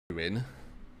in.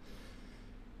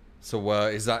 So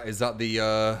is that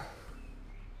the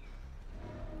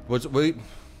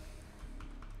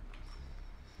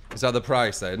is that the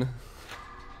price then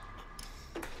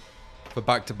for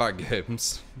back-to-back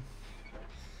games?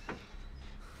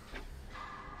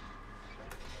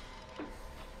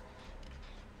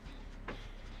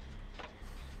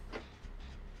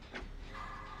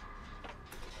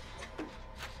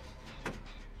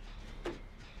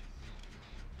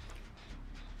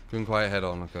 Couldn't quite head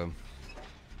on, okay.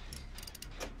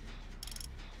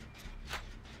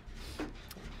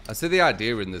 I see the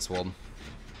idea in this one.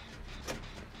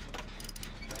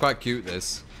 Quite cute,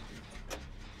 this.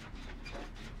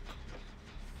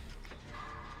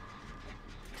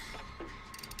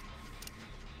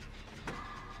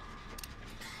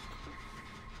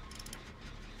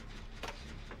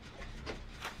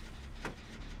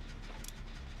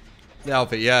 The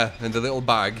outfit, yeah, and the little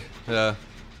bag, yeah.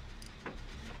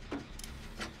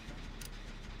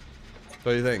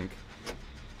 What do you think?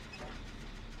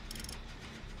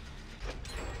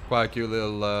 Quite a cute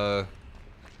little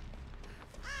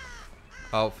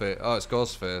outfit. Oh, it's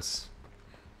Ghostface.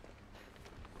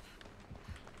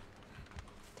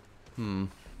 Hmm.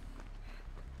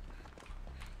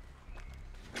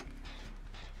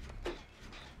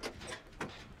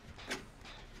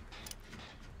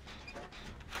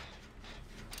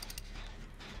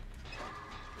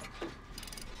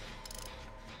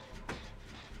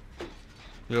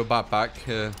 Little backpack,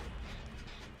 yeah.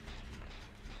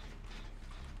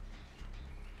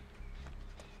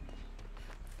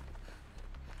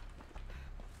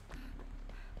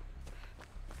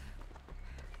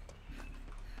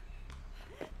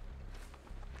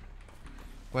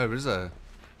 Where is it?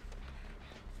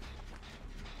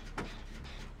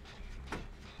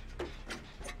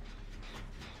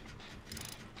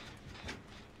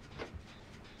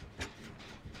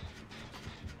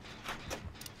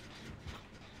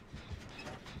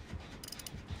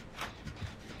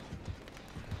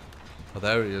 Oh,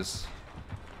 there he is.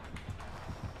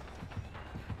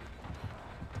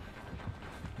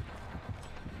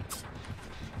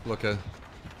 Look at.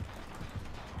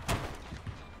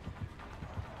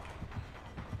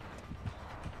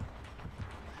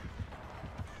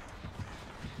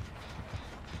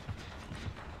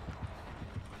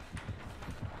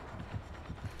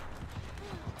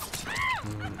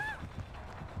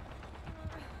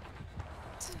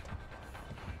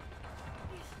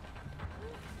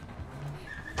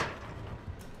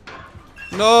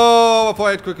 No, I thought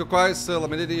I had quicker quiet still.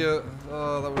 I'm an idiot.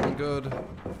 Oh, that would have been good.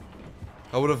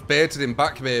 I would have baited him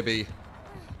back, maybe.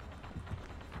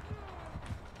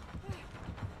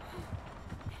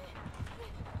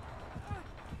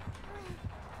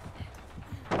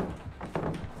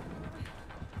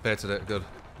 Baited it, good.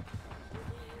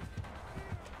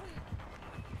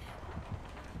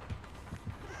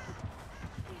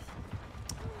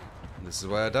 This is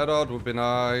where Dead Odd would be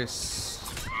nice.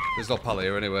 There's no pal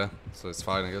here anyway, so it's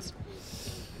fine, I guess.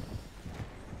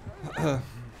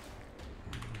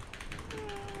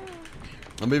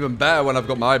 I'm even better when I've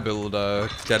got my build,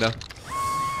 Jenna.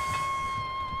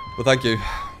 Well, thank you.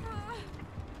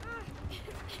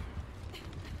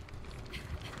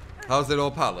 How's the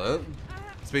old pallet?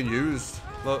 It's been used.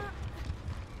 Look.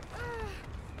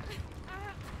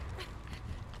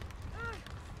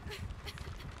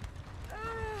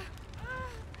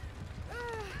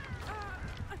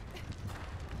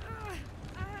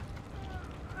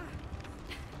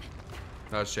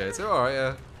 Oh shit, it's alright,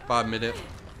 yeah. About a minute.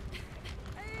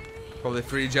 Probably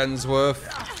 3 gens worth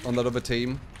on that other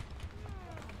team.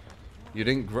 You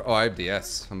didn't oh, I have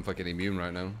DS. I'm fucking immune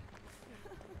right now.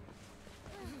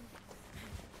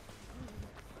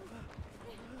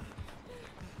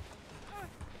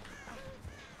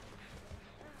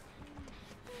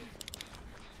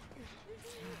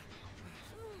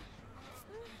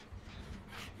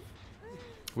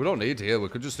 We don't need to heal, we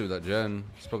could just do that gen.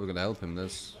 It's probably gonna help him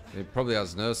this. He probably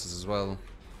has nurses as well.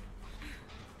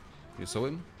 You saw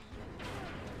him?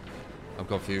 I'm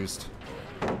confused.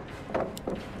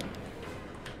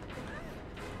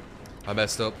 I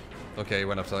messed up. Okay, he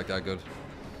went after that guy, good.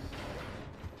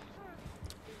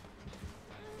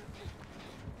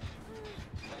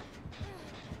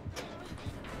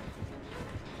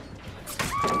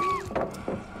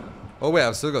 Oh wait,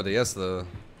 I've still got DS though.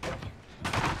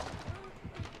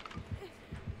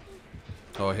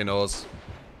 Oh, he knows.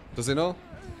 Does he know?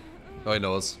 Oh, he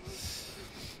knows.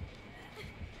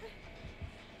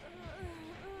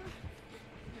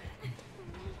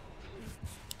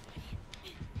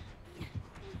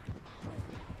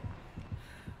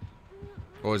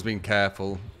 Always being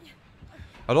careful.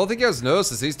 I don't think he has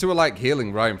nurses. These two are like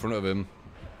healing right in front of him.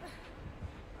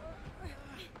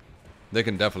 They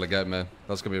can definitely get me.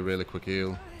 That's going to be a really quick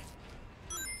heal.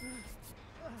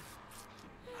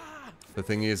 The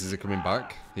thing is he coming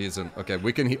back? He isn't. Okay,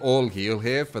 we can all heal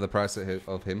here for the price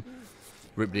of him.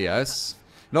 Rip DS.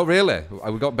 Not really.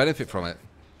 We got benefit from it.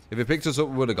 If he picked us up,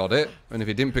 we would have got it. And if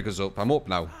he didn't pick us up, I'm up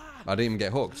now. I didn't even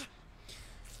get hooked.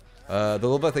 The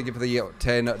Lover, thank you for the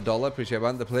 $10. Appreciate it,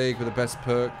 man. The Plague with the best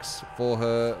perks for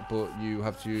her, but you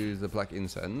have to use the Black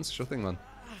Incense. Sure thing, man.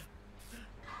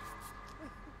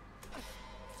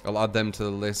 I'll add them to the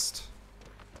list.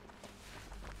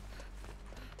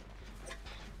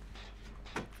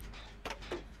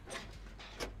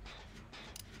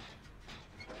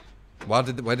 Where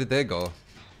did they go?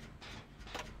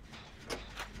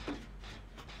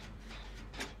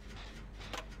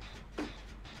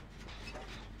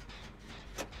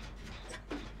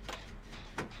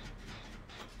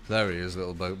 There he is,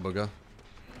 little bugger.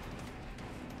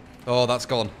 Oh, that's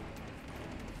gone.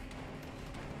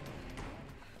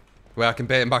 Wait, I can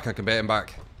bait him back, I can bait him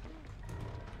back.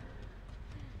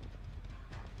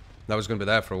 That was going to be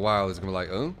there for a while. He's going to be like,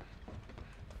 oh?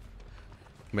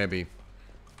 Maybe.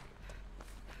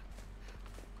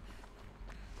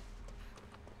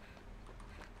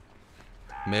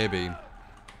 Maybe.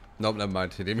 Nope, never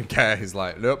mind. He didn't even care. He's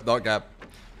like, nope, not gap.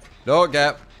 No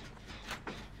gap.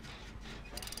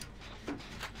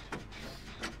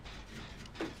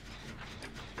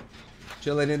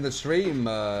 Chilling in the stream,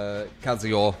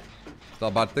 Kazuyo. It's not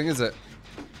a bad thing, is it?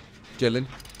 Chilling.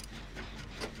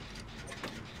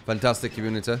 Fantastic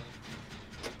community.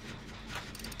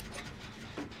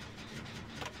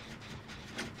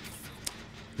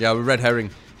 Yeah, we're red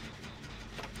herring.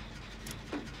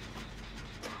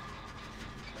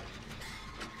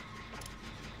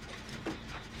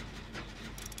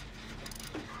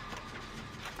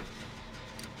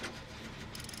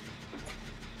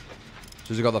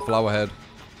 She's got the flower head.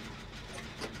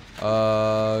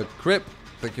 Crip,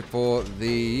 thank you for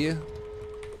the...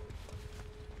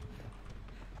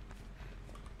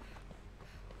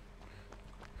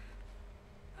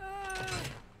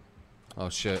 Oh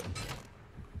shit.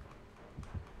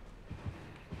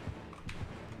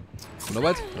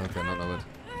 Nowed? Okay, not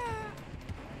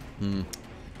Nowed.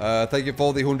 Thank you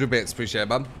for the 100 bits, appreciate it,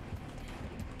 man.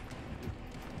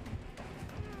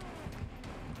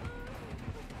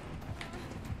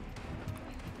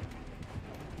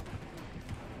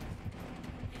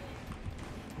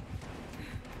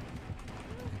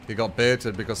 He got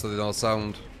baited because of the no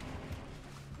sound.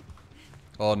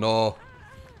 Oh no.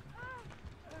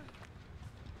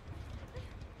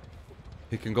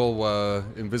 He can go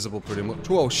invisible pretty much.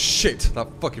 Oh shit! That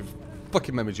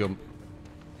fucking made me jump.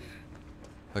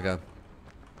 Okay.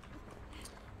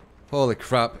 Holy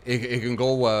crap. He can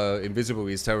go invisible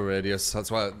with his terror radius. That's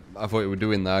why I thought he was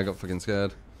doing that. I got fucking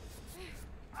scared.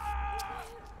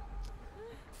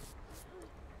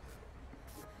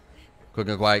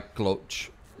 Couldn't quite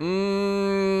clutch. I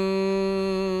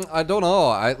don't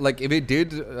know. Like if it did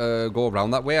go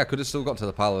around that way, I could have still got to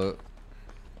the pallet.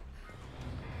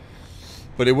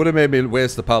 But it would have made me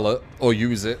waste the pallet or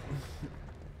use it.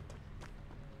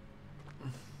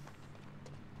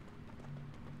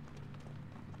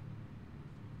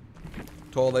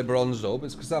 Totally bronzed up.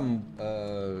 It's because I'm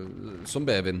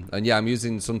sunbathing. And yeah, I'm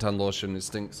using suntan lotion. It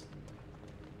stinks.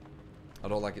 I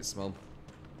don't like its smell.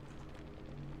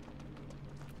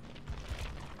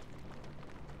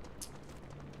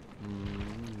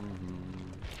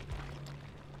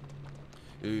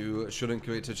 You shouldn't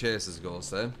commit to Chase's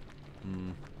ghost, eh?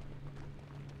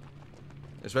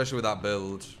 Especially with that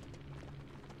build.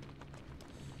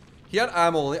 He had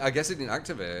arm only. I guess it didn't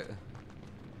activate.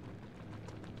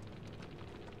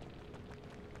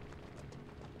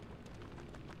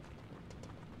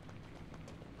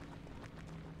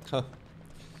 Huh.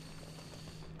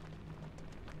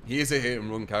 He is a hit and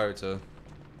run character.